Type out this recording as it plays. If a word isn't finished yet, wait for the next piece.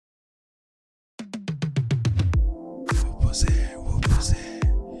Wolf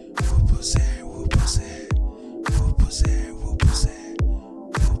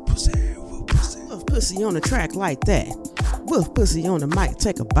pussy on the track like that. Wolf pussy on the mic,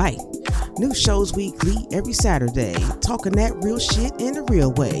 take a bite. New shows weekly every Saturday. Talking that real shit in a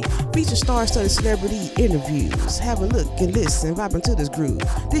real way. Feature star-studded celebrity interviews. Have a look and listen, vibing to this groove.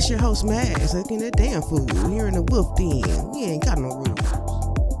 This your host Max, looking that damn fool. Here in the Wolf Den, we ain't got no rules.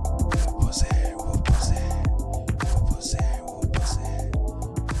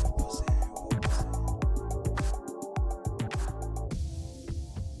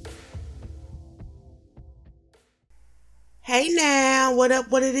 Hey now, what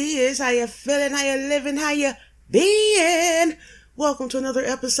up, what it is? How you feeling? How you living? How you been? Welcome to another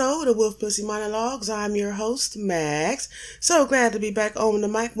episode of Wolf Pussy Monologues. I'm your host, Max. So glad to be back on the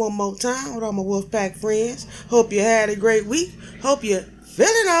mic one more time with all my Wolf Pack friends. Hope you had a great week. Hope you're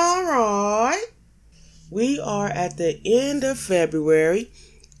feeling alright. We are at the end of February,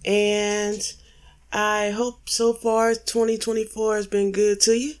 and I hope so far 2024 has been good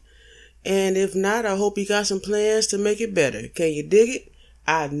to you. And if not, I hope you got some plans to make it better. Can you dig it?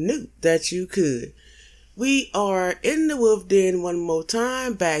 I knew that you could. We are in the Wolf Den one more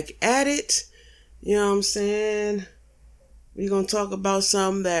time, back at it. You know what I'm saying? We're going to talk about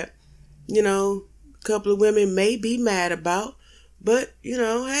something that, a couple of women may be mad about. But,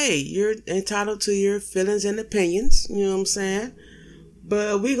 hey, you're entitled to your feelings and opinions. You know what I'm saying?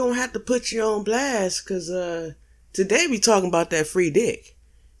 But we're going to have to put you on blast because today we talking about that free dick.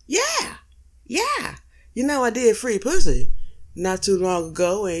 Yeah. I did free pussy not too long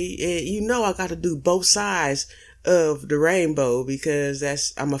ago, and I got to do both sides of the rainbow because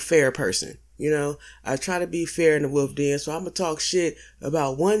I'm a fair person. I try to be fair in the Wolf Den, so I'm going to talk shit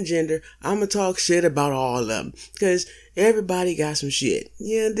about one gender. I'm going to talk shit about all of them because everybody got some shit.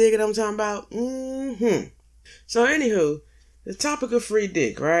 You dig what I'm talking about? So anywho, the topic of free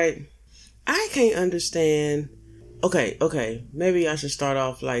dick, right? I can't understand. Okay, maybe I should start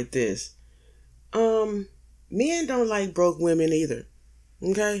off like this. Men don't like broke women either.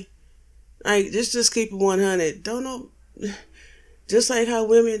 Okay? Like, just keep it 100. Just like how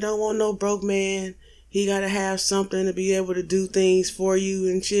women don't want no broke man, he gotta have something to be able to do things for you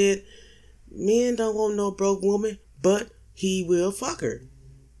and shit. Men don't want no broke woman, but he will fuck her.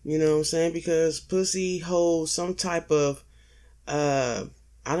 You know what I'm saying? Because pussy holds some type of, value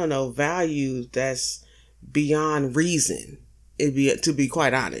that's beyond reason. To be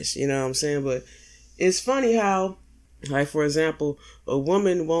quite honest, you know what I'm saying? But it's funny how, like, for example, a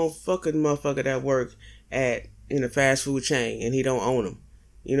woman won't fuck a motherfucker that work in a fast food chain and he don't own them.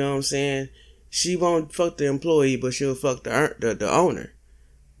 You know what I'm saying? She won't fuck the employee, but she'll fuck the owner.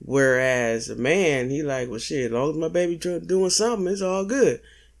 Whereas a man, he like, well, shit, as long as my baby doing something, it's all good.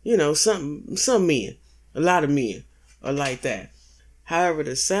 Some men, a lot of men are like that. However,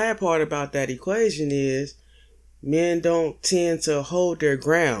 the sad part about that equation is men don't tend to hold their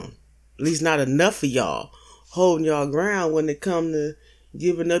ground. At least not enough of y'all holding y'all ground when it come to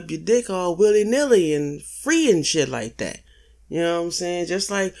giving up your dick all willy-nilly and free and shit like that. You know what I'm saying?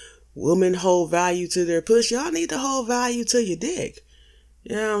 Just like women hold value to their pussy, y'all need to hold value to your dick.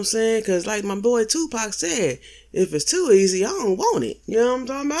 You know what I'm saying? Because like my boy Tupac said, if it's too easy, I don't want it. You know what I'm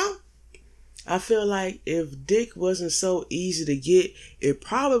talking about? I feel like if dick wasn't so easy to get, it'd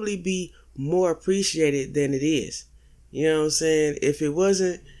probably be more appreciated than it is. You know what I'm saying? If it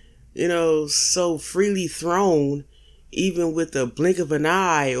wasn't, so freely thrown, even with a blink of an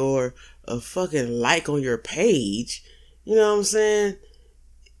eye or a fucking like on your page, you know what I'm saying?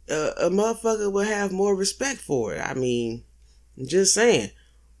 A motherfucker would have more respect for it. I mean, I'm just saying,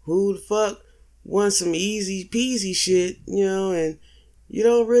 who the fuck wants some easy peasy shit, and you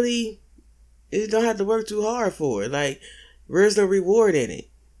don't have to work too hard for it. Like, where's the reward in it?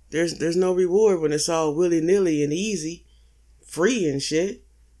 There's no reward when it's all willy-nilly and easy, free and shit.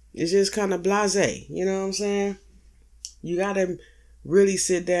 It's just kind of blasé, you know what I'm saying? You gotta really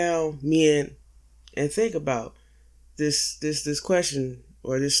sit down, men, and think about this question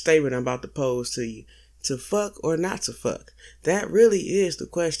or this statement I'm about to pose to you. To fuck or not to fuck? That really is the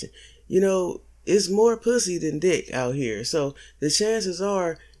question. It's more pussy than dick out here. So the chances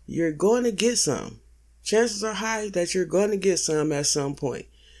are you're going to get some. Chances are high that you're going to get some at some point.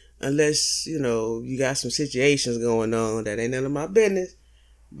 Unless, you got some situations going on that ain't none of my business.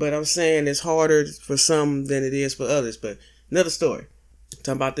 But I'm saying it's harder for some than it is for others. But another story.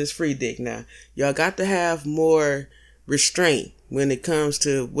 Talking about this free dick now. Y'all got to have more restraint when it comes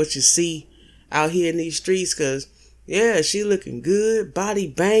to what you see out here in these streets. Because, yeah, she looking good. Body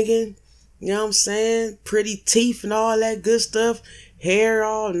banging. You know what I'm saying? Pretty teeth and all that good stuff. Hair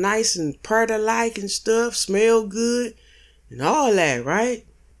all nice and Prada-like and stuff. Smell good. and all that, right?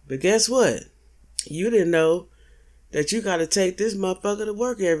 But guess what? You didn't know that you gotta take this motherfucker to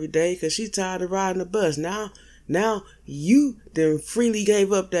work every day because she tired of riding the bus. Now you then freely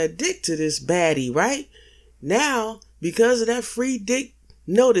gave up that dick to this baddie, right? Now, because of that free dick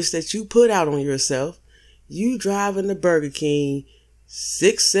notice that you put out on yourself, you driving to Burger King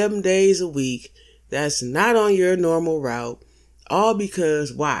 6-7 days a week. That's not on your normal route. All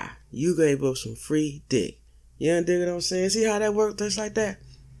because why? You gave up some free dick. You understand what I'm saying? See how that works just like that?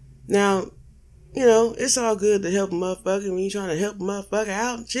 Now, you know, it's all good to help a motherfucker when you're trying to help a motherfucker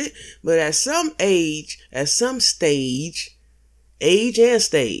out and shit. But at some age, at some stage, age and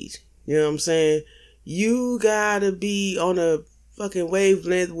stage, you know what I'm saying? You gotta be on a fucking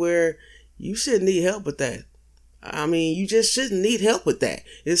wavelength where you shouldn't need help with that. I mean, you just shouldn't need help with that.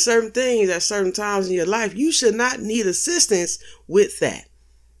 There's certain things at certain times in your life, you should not need assistance with that.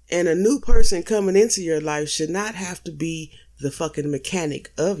 And a new person coming into your life should not have to be the fucking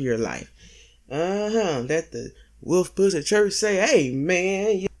mechanic of your life. Let the Wolf Pussy Church say, hey,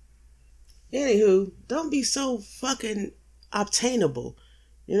 man. Anywho, don't be so fucking obtainable.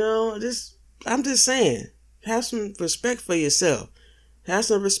 You know, I'm just saying, have some respect for yourself. Have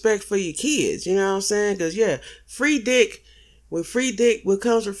some respect for your kids. You know what I'm saying? Because, yeah, free dick, what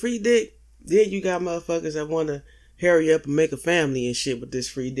comes with free dick, then you got motherfuckers that want to hurry up and make a family and shit with this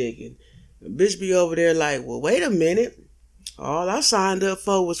free dick. And the bitch be over there like, well, wait a minute. All I signed up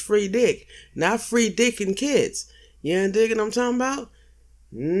for was free dick, not free dick and kids. You know what I'm talking about?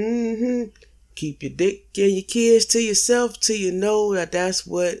 Keep your dick and your kids to yourself till you know that that's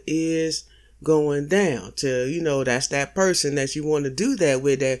what is going down. Till you know that's that person that you want to do that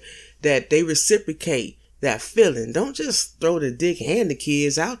with, that they reciprocate that feeling. Don't just throw the dick and the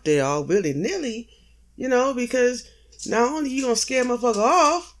kids out there all willy-nilly, you know, because not only you gonna scare motherfucker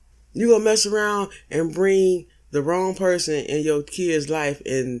off, you gonna mess around and bring the wrong person in your kid's life,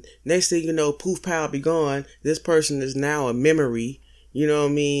 and next thing you know, poof, pow, be gone. This person is now a memory, you know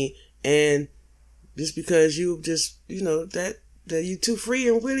what I mean? And just because you just, you know, that you too free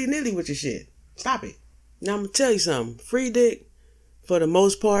and willy-nilly with your shit. Stop it. Now I'm gonna tell you something. Free dick, for the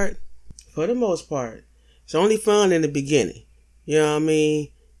most part, it's only fun in the beginning. You know what I mean?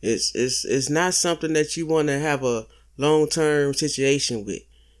 It's not something that you want to have a long-term situation with.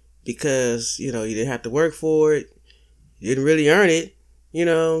 Because, you know, you didn't have to work for it. You didn't really earn it. You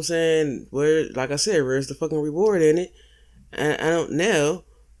know what I'm saying? Like I said, where's the fucking reward in it? I don't know.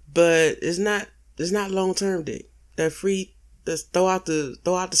 But it's not long-term dick. That free, that's throw out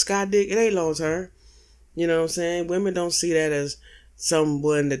the sky dick, it ain't long-term. You know what I'm saying? Women don't see that as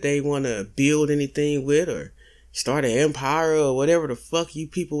someone that they want to build anything with or start an empire or whatever the fuck you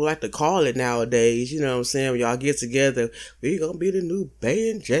people like to call it nowadays. You know what I'm saying? When y'all get together, we gonna be the new Bay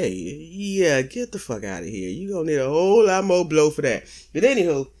and J. Yeah, get the fuck out of here. You gonna need a whole lot more blow for that. But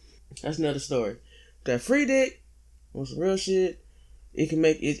anywho, that's another story. That free dick, on some real shit, it can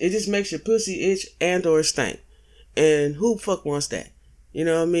make it just makes your pussy itch and or stink. And who fuck wants that? You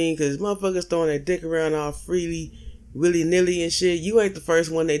know what I mean? Because motherfuckers throwing their dick around all freely, willy-nilly and shit. You ain't the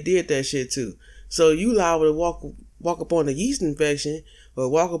first one they did that shit to. So you liable to walk up on a yeast infection or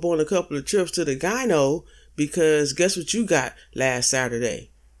walk up on a couple of trips to the gyno because guess what you got last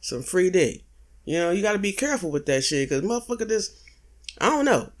Saturday? Some free dick. You know, you got to be careful with that shit because motherfucker I don't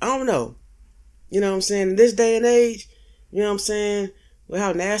know. You know what I'm saying? In this day and age, you know what I'm saying? With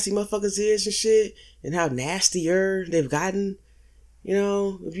how nasty motherfuckers is and shit and how nastier they've gotten. You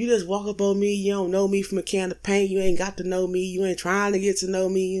know, if you just walk up on me, you don't know me from a can of paint, you ain't got to know me, you ain't trying to get to know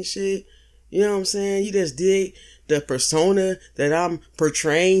me and shit. You know what I'm saying? You just dig the persona that I'm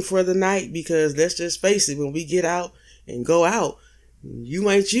portraying for the night because let's just face it, when we get out and go out, you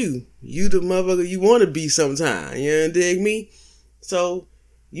ain't you. You the motherfucker you want to be sometime. You dig me? So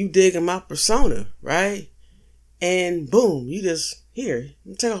you digging my persona, right? And boom, you just, here,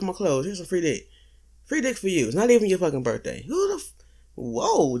 take off my clothes. Here's some free dick. Free dick for you. It's not even your fucking birthday.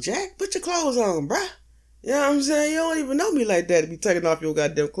 Whoa, Jack, put your clothes on, bruh. You know what I'm saying? You don't even know me like that to be taking off your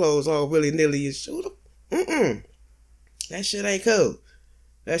goddamn clothes all willy-nilly and shoot them. That shit ain't cool.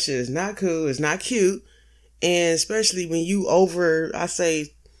 That shit is not cool. It's not cute. And especially when you over, I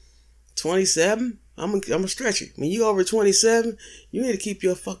say, 27, I'm gonna stretch it. When you over 27, you need to keep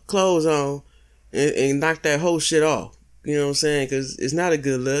your fucking clothes on and knock that whole shit off. You know what I'm saying? Because it's not a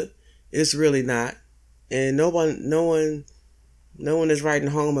good look. It's really not. And no one is writing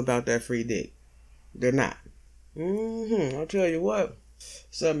home about that free dick. They're not. I'll tell you what.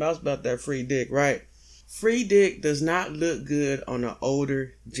 Something else about that free dick, right? Free dick does not look good on an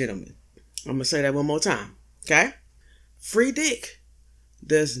older gentleman. I'm going to say that one more time. Okay? Free dick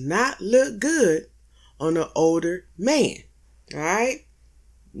does not look good on an older man. All right.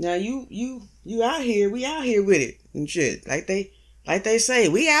 Now you out here. We out here with it and shit. Like they say,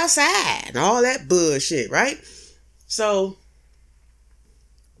 we outside and all that bullshit, right? So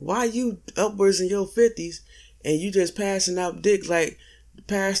why you upwards in your 50s and you just passing out dick like the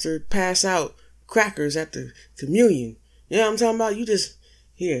pastor pass out crackers at the communion? You know what I'm talking about? You just,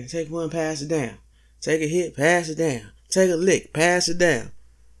 here, take one, pass it down. Take a hit, pass it down. Take a lick, pass it down.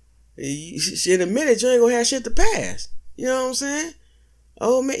 In a minute, you ain't gonna have shit to pass. You know what I'm saying?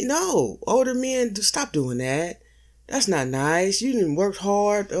 Oh man, no. Older men, stop doing that. That's not nice. You done worked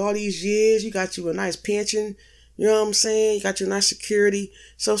hard all these years. You got you a nice pension. You know what I'm saying? You got your nice security,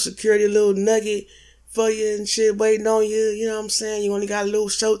 social security, little nugget for you and shit waiting on you. You know what I'm saying? You only got a little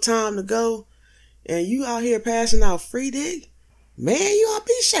short time to go. And you out here passing out free dick? Man, you ought to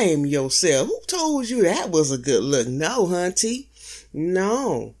be ashamed of yourself. Who told you that was a good look? No, hunty.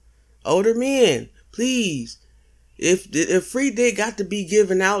 No. Older men, please. If free dick got to be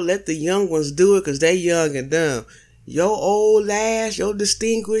given out, let the young ones do it because they young and dumb. Your old ass, your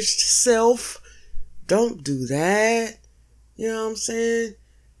distinguished self, don't do that. You know what I'm saying?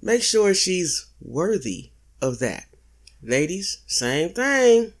 Make sure she's worthy of that. Ladies, same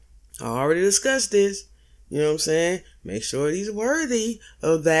thing. I already discussed this. You know what I'm saying? Make sure he's worthy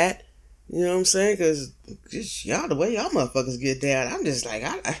of that. You know what I'm saying? Because y'all, the way y'all motherfuckers get down, I'm just like,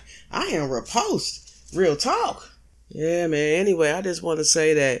 I am repulsed. Real talk. Yeah, man. Anyway, I just want to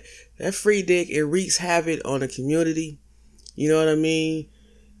say that free dick, it wreaks havoc on the community. You know what I mean?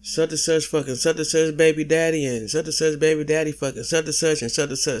 Such and such fucking such and such baby daddy and such and such baby daddy fucking such and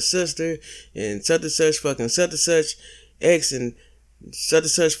such sister and such fucking such and such ex and such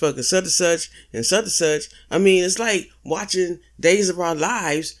and such fucking such and such and such and such. I mean, it's like watching Days of Our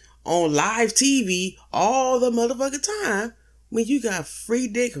Lives on live TV all the motherfucking time when you got free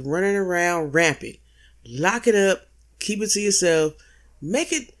dick running around rampant. Lock it up, keep it to yourself,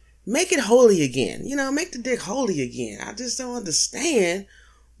 make it holy again. You know, make the dick holy again. I just don't understand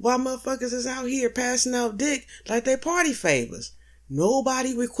why motherfuckers is out here passing out dick like they party favors.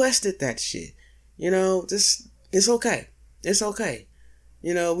 Nobody requested that shit. You know, it's okay. It's okay.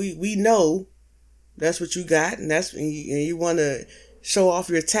 You know, we know that's what you got and you want to show off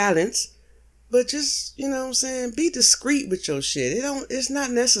your talents, but just, you know what I'm saying, be discreet with your shit. It's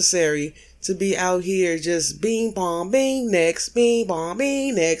not necessary to be out here just bing bong bing next, bing bong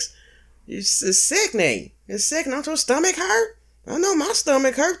bing next. It's sickening. It's sickening. Don't your stomach hurt? I know my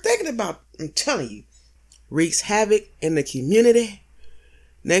stomach hurt thinking about it. I'm telling you. Wreaks havoc in the community.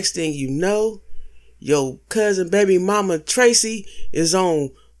 Next thing you know, your cousin baby mama Tracy is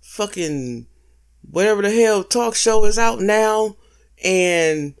on fucking whatever the hell talk show is out now,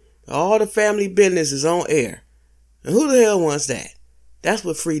 and all the family business is on air. And who the hell wants that? That's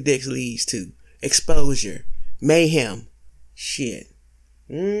what free dicks leads to. Exposure. Mayhem. Shit.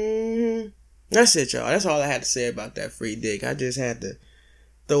 That's it, y'all. That's all I had to say about that free dick. I just had to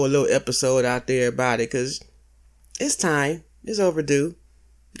throw a little episode out there about it because it's time. It's overdue.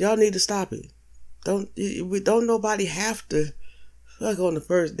 Y'all need to stop it. Don't nobody have to fuck on the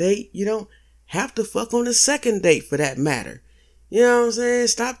first date. You don't have to fuck on the second date for that matter. You know what I'm saying?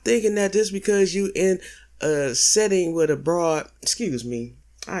 Stop thinking that just because you in a setting with a broad, excuse me,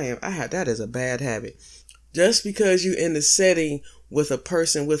 that is a bad habit. Just because you in the setting with a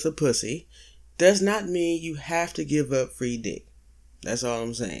person with a pussy does not mean you have to give up free dick. That's all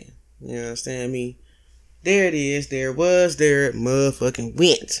I'm saying. You understand me? There it is. There it was. There it motherfucking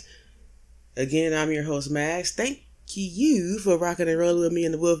went. Again, I'm your host, Max. Thank you for rocking and rolling with me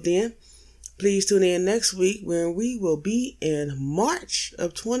in the Wolf Den. Please tune in next week when we will be in March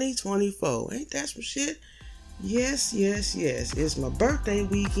of 2024. Ain't that some shit? Yes. It's my birthday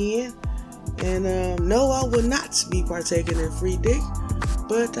weekend. And no, I will not be partaking in free dick,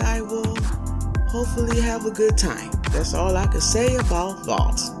 but I will hopefully have a good time. That's all I can say about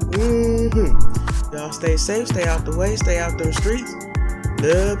that. Y'all stay safe, stay out the way, stay out them streets.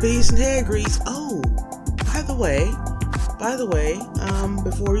 Love, peace, and hair grease. Oh, by the way,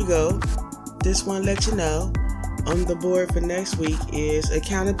 before we go, just want to let you know, on the board for next week is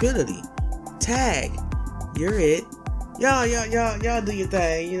accountability. Tag, you're it. Y'all do your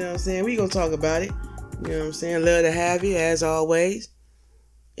thing, you know what I'm saying? We gonna talk about it. You know what I'm saying? Love to have you, as always.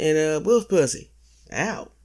 And Wolf Pussy, out.